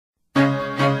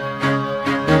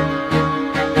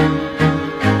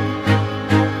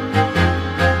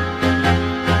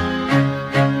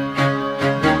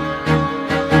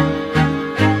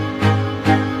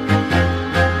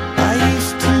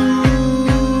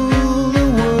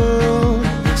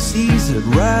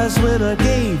when I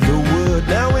gave the word.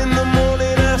 Now in the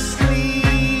morning I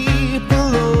sleep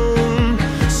alone.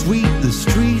 Sweep the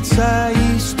streets I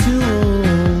used to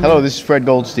own. Hello, this is Fred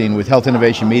Goldstein with Health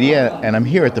Innovation Media, and I'm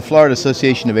here at the Florida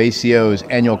Association of ACOs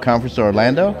annual conference in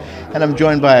Orlando, and I'm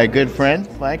joined by a good friend,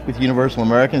 Mike, with Universal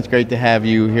American. It's great to have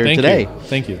you here today.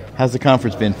 Thank you. How's the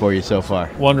conference been for you so far?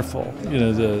 Wonderful.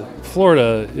 The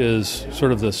Florida is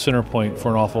sort of the center point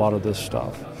for an awful lot of this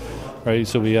stuff, right?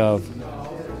 So we have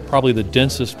probably the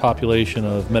densest population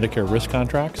of Medicare risk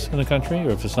contracts in the country, or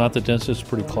if it's not the densest,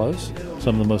 pretty close.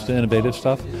 Some of the most innovative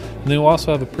stuff. And then we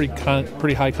also have a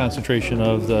pretty high concentration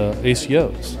of the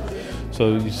ACOs.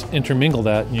 So you intermingle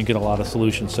that and you get a lot of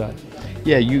solution set.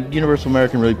 Yeah, Universal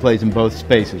American really plays in both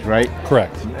spaces, right?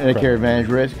 Correct. Medicare Advantage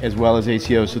risk as well as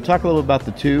ACOs. So talk a little about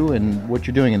the two and what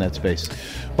you're doing in that space.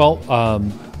 Well,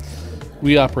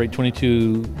 we operate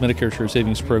 22 Medicare Shared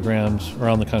Savings Programs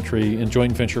around the country in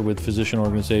joint venture with physician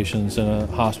organizations and a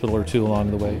hospital or two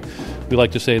along the way. We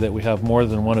like to say that we have more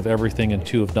than one of everything and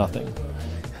two of nothing.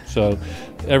 So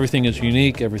everything is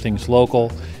unique, everything's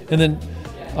local, and then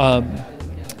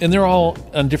and they're all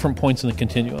on different points in the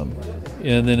continuum.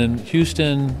 And then in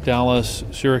Houston, Dallas,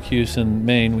 Syracuse, and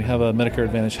Maine, we have a Medicare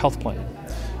Advantage health plan,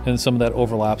 and some of that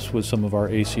overlaps with some of our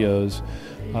ACOs.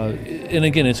 And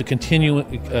again, it's a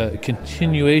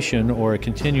continuation or a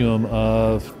continuum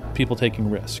of people taking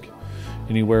risk,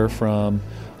 anywhere from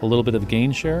a little bit of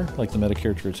gain share, like the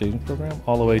Medicare Shared Savings Program,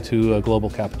 all the way to a global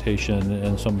capitation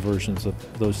and some versions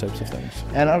of those types of things.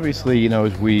 And obviously,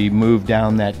 as we move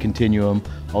down that continuum,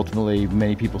 ultimately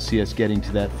many people see us getting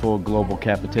to that full global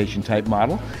capitation type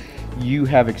model. You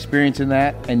have experience in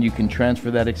that, and you can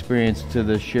transfer that experience to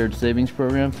the Shared Savings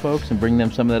Program folks and bring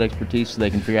them some of that expertise so they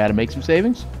can figure out how to make some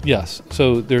savings? Yes.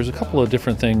 So there's a couple of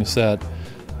different things that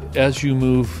as you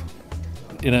move,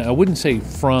 and I wouldn't say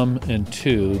from and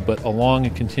to, but along a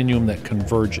continuum that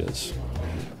converges,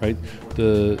 right?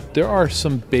 There are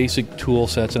some basic tool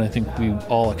sets, and I think we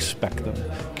all expect them.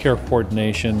 Care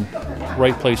coordination,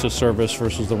 right place of service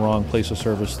versus the wrong place of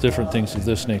service, different things of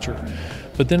this nature.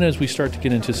 But then as we start to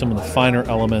get into some of the finer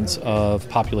elements of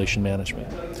population management,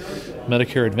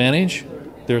 Medicare Advantage,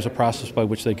 there's a process by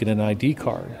which they get an ID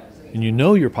card, and you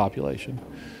know your population.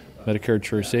 Medicare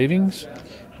Shared Savings,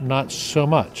 not so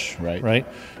much, right?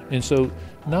 And so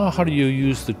now how do you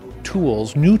use the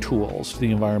tools, new tools to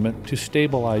the environment to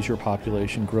stabilize your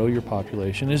population, grow your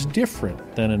population is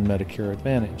different than in Medicare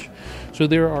Advantage. So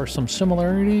there are some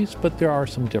similarities, but there are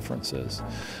some differences.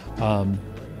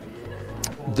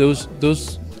 Those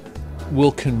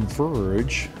will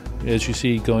converge, as you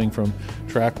see, going from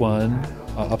track 1,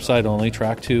 upside only,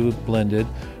 track 2, blended.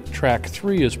 Track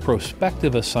 3 is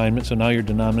prospective assignment, so now your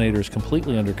denominator is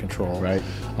completely under control. Right.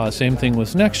 Same thing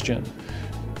with NextGen.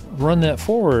 Run that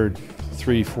forward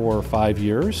 3, 4, 5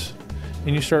 years,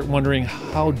 and you start wondering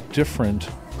how different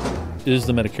is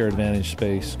the Medicare Advantage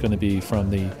space going to be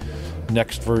from the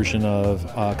next version of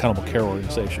accountable care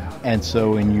organization. And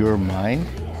so in your mind,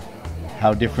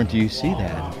 how different do you see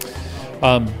that?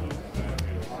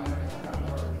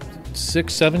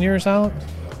 6, 7 years out,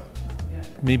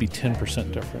 maybe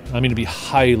 10% different. I mean, it'd be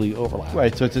highly overlapping.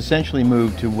 Right, so it's essentially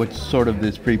moved to what's sort of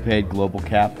this prepaid global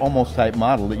cap, almost type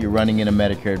model that you're running in a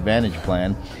Medicare Advantage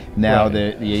plan. Now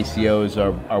the ACOs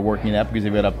are working that because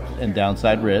they've got up and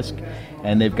downside risk,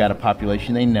 and they've got a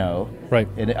population they know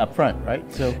up front, right?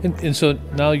 So and so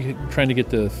now you're trying to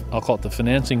get I'll call it the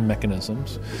financing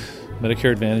mechanisms.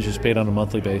 Medicare Advantage is paid on a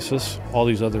monthly basis. All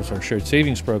these others are shared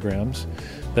savings programs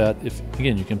that, if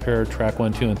again you compare track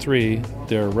 1, 2, and 3,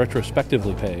 they're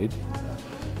retrospectively paid.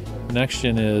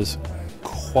 NextGen is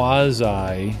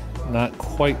quasi, not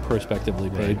quite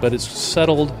prospectively paid, but it's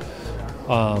settled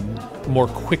more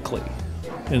quickly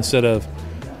instead of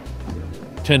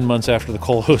 10 months after the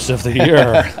close of the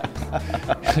year.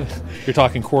 You're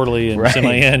talking quarterly and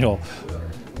semi-annual.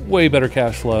 Way better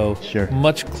cash flow,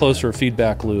 much closer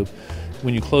feedback loop.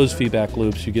 When you close feedback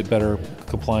loops, you get better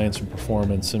compliance and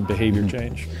performance and behavior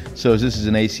change. So as this is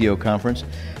an ACO conference,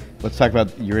 let's talk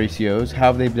about your ACOs. How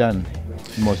have they done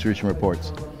in most recent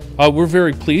reports? We're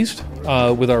very pleased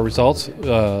with our results.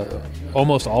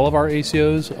 Almost all of our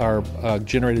ACOs are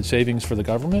generated savings for the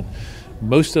government.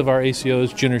 Most of our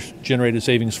ACOs generated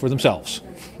savings for themselves.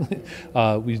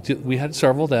 We had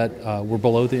several that were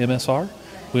below the MSR.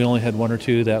 We only had 1 or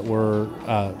 2 that were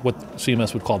what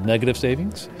CMS would call negative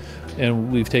savings,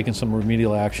 and we've taken some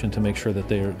remedial action to make sure that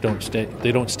they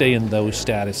don't stay in those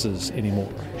statuses anymore.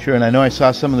 Sure, and I know I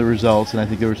saw some of the results, and I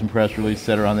think there were some press releases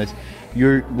that are on this.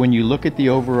 When you look at the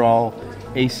overall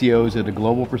ACOs at a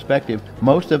global perspective,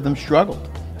 most of them struggled,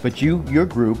 but your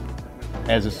group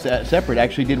as a separate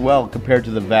actually did well compared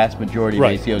to the vast majority of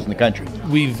ACOs in the country.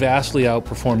 We vastly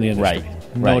outperformed the industry.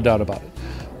 No doubt about it.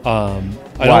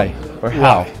 Why? Or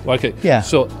how? Why? Okay. Yeah.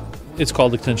 So it's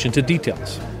called attention to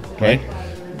details. Okay. Right?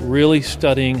 Really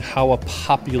studying how a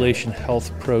population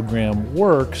health program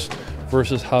works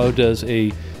versus how does a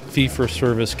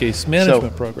fee-for-service case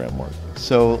management program work.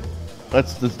 So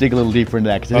let's dig a little deeper into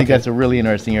that, because I think that's a really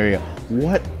interesting area.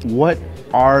 What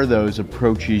are those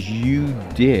approaches you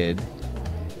did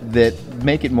that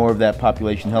make it more of that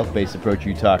population health-based approach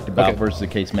you talked about versus the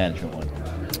case management one?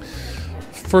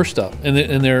 First up, and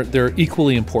they're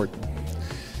equally important,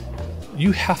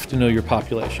 you have to know your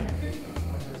population.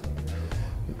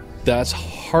 That's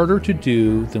harder to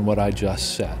do than what I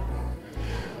just said.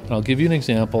 And I'll give you an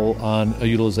example on a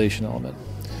utilization element.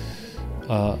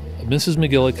 Mrs.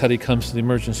 McGillicuddy comes to the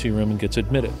emergency room and gets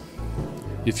admitted.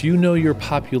 If you know your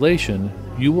population,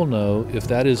 you will know if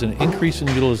that is an increase in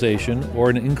utilization or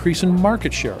an increase in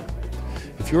market share.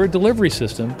 If you're a delivery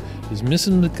system, is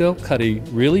Mrs. McGillicuddy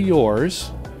really yours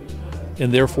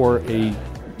and therefore a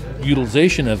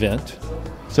utilization event?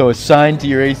 So assigned to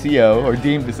your ACO or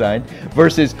deemed assigned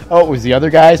versus, it was the other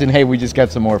guys and hey, we just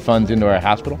got some more funds into our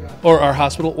hospital?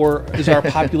 Or is our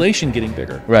population getting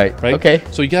bigger? Right. Okay.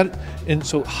 So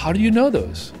so how do you know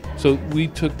those? So we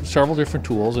took several different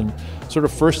tools, and sort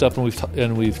of first up,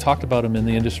 and we've talked about them in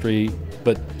the industry,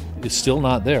 but it's still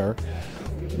not there.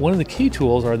 One of the key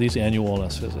tools are these annual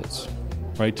wellness visits,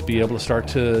 right? To be able to start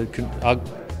to,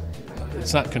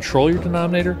 it's not control your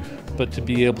denominator, but to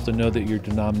be able to know that your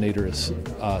denominator is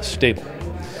stable.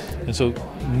 And so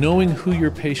knowing who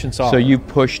your patients are. So you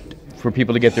pushed for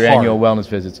people to get their annual wellness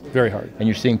visits. Very hard. And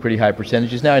you're seeing pretty high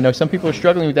percentages now. I know some people are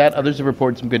struggling with that. Others have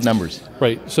reported some good numbers.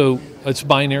 Right. So it's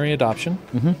binary adoption,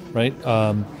 right?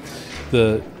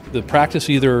 The practice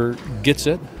either gets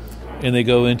it and they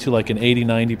go into like an 80,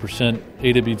 90%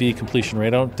 AWV completion rate.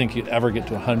 I don't think you'd ever get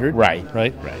to 100.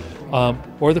 Right.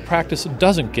 Or the practice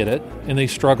doesn't get it and they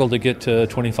struggle to get to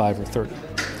 25 or 30.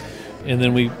 And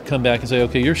then we come back and say,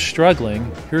 okay, you're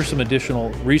struggling. Here's some additional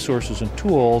resources and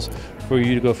tools for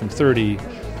you to go from 30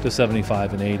 to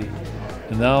 75 and 80.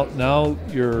 And now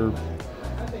you're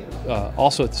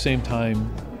also at the same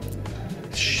time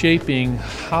shaping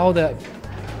how that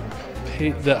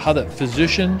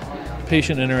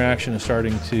physician-patient interaction is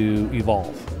starting to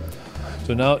evolve.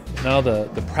 So now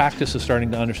the practice is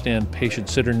starting to understand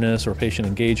patient-centeredness or patient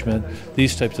engagement,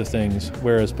 these types of things,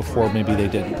 whereas before maybe they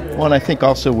didn't. Well, and I think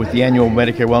also with the annual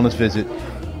Medicare wellness visit,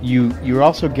 you're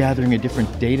also gathering a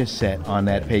different data set on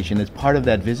that patient as part of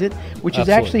that visit, which is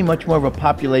actually much more of a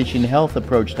population health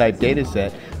approach type data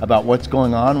set about what's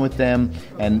going on with them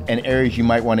and areas you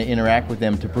might want to interact with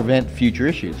them to prevent future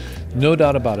issues. No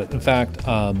doubt about it. In fact,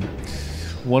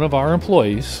 one of our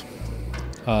employees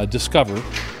discovered,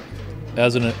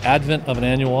 as an advent of an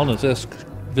annual wellness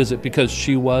visit, because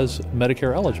she was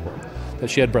Medicare eligible,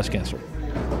 that she had breast cancer.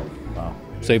 Wow.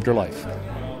 Saved her life.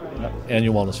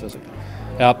 Annual wellness visit.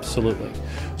 Absolutely.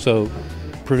 So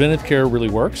preventive care really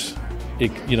works.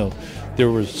 There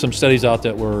were some studies out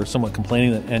that were somewhat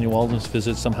complaining that annual wellness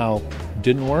visits somehow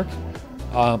didn't work.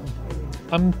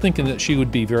 I'm thinking that she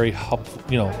would be very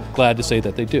glad to say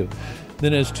that they do.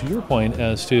 Then as to your point,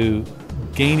 as to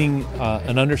gaining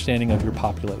an understanding of your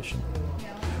population,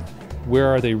 where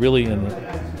are they really in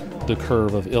the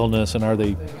curve of illness, and are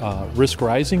they risk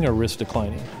rising or risk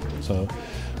declining? So,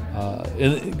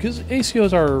 because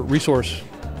ACOs are resource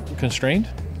constrained,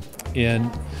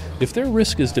 and if their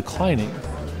risk is declining,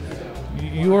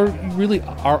 you really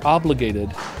are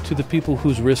obligated to the people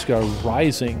whose risk are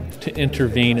rising to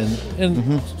intervene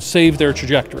and save their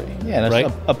trajectory. Yeah,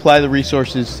 right? Apply the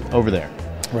resources over there.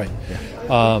 Right.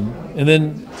 Yeah. And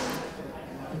then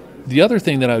the other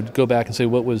thing that I would go back and say,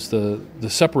 what was the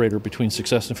separator between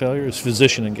success and failure, is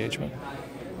physician engagement.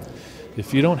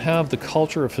 If you don't have the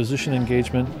culture of physician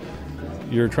engagement,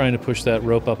 you're trying to push that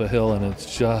rope up a hill and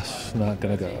it's just not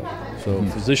going to go. So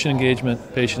physician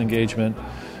engagement, patient engagement,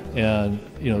 and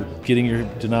getting your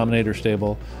denominator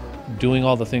stable, doing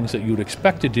all the things that you would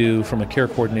expect to do from a care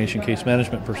coordination, case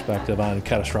management perspective on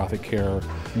catastrophic care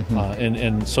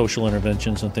and social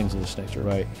interventions and things of this nature.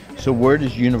 Right. So where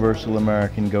does Universal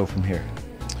American go from here?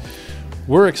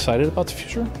 We're excited about the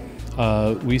future.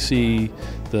 We see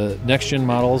the next-gen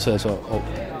models as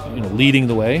leading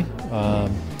the way.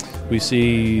 We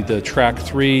see the Track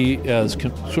 3 as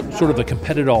sort of a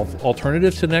competitive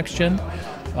alternative to next-gen.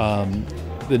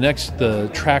 The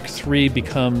Track 3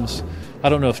 becomes, I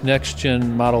don't know if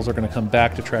next-gen models are going to come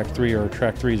back to Track 3 or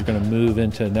Track 3 is going to move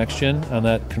into next-gen on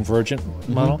that convergent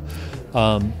model.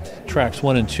 Tracks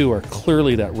 1 and 2 are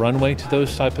clearly that runway to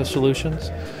those type of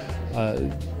solutions.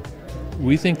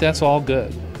 we think that's all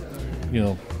good.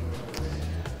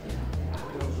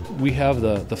 We have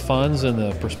the funds and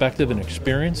the perspective and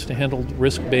experience to handle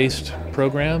risk-based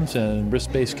programs and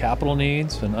risk-based capital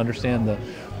needs, and understand the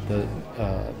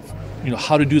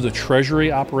how to do the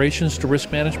treasury operations to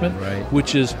risk management, right,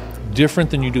 which is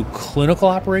different than you do clinical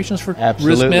operations for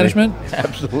Absolutely. risk management.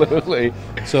 Absolutely.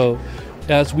 So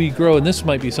as we grow, and this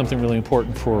might be something really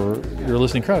important for your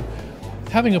listening crowd,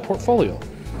 having a portfolio,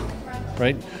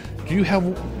 right? Do you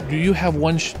have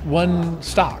one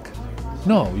stock?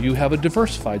 No, you have a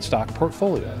diversified stock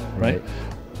portfolio, right?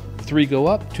 3 go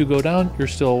up, 2 go down, you're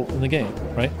still in the game,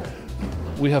 right?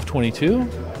 We have 22.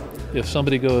 If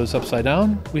somebody goes upside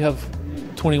down, we have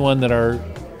 21 that are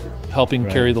helping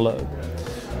carry the load.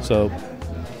 So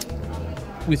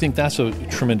we think that's a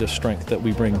tremendous strength that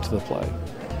we bring to the play.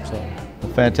 So,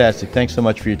 well, fantastic. Thanks so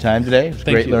much for your time today. It was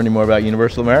great learning more about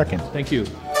Universal American. Thank you.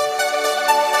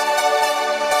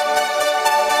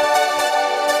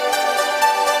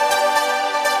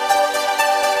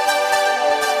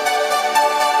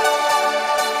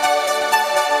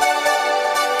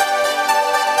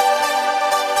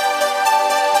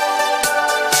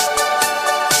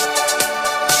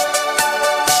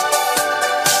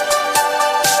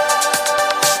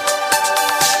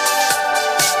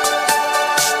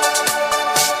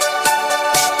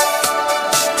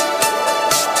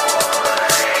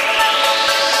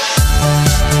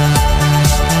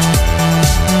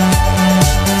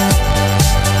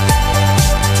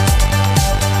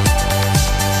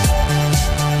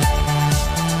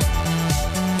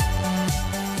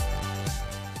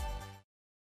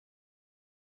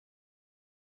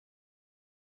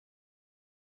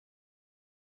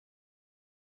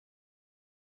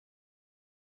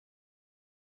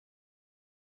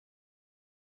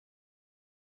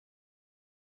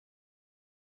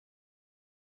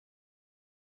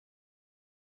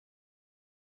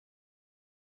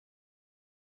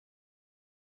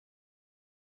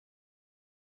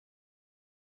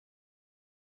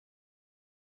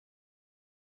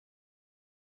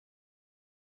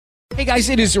 Hey guys,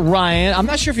 it is Ryan. I'm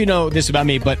not sure if you know this about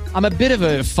me, but I'm a bit of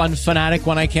a fun fanatic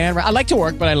when I can. I like to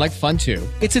work, but I like fun too.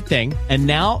 It's a thing. And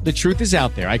now the truth is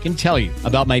out there. I can tell you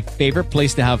about my favorite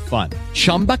place to have fun.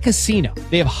 Chumba Casino.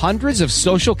 They have hundreds of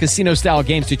social casino style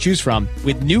games to choose from,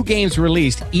 with new games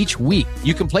released each week.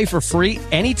 You can play for free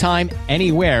anytime,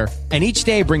 anywhere, and each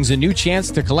day brings a new chance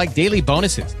to collect daily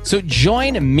bonuses. So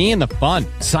join me in the fun.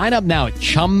 Sign up now at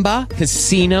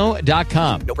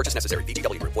ChumbaCasino.com. No purchase necessary.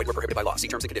 VGW Group. Void where prohibited by law. See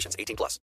terms and conditions. 18+.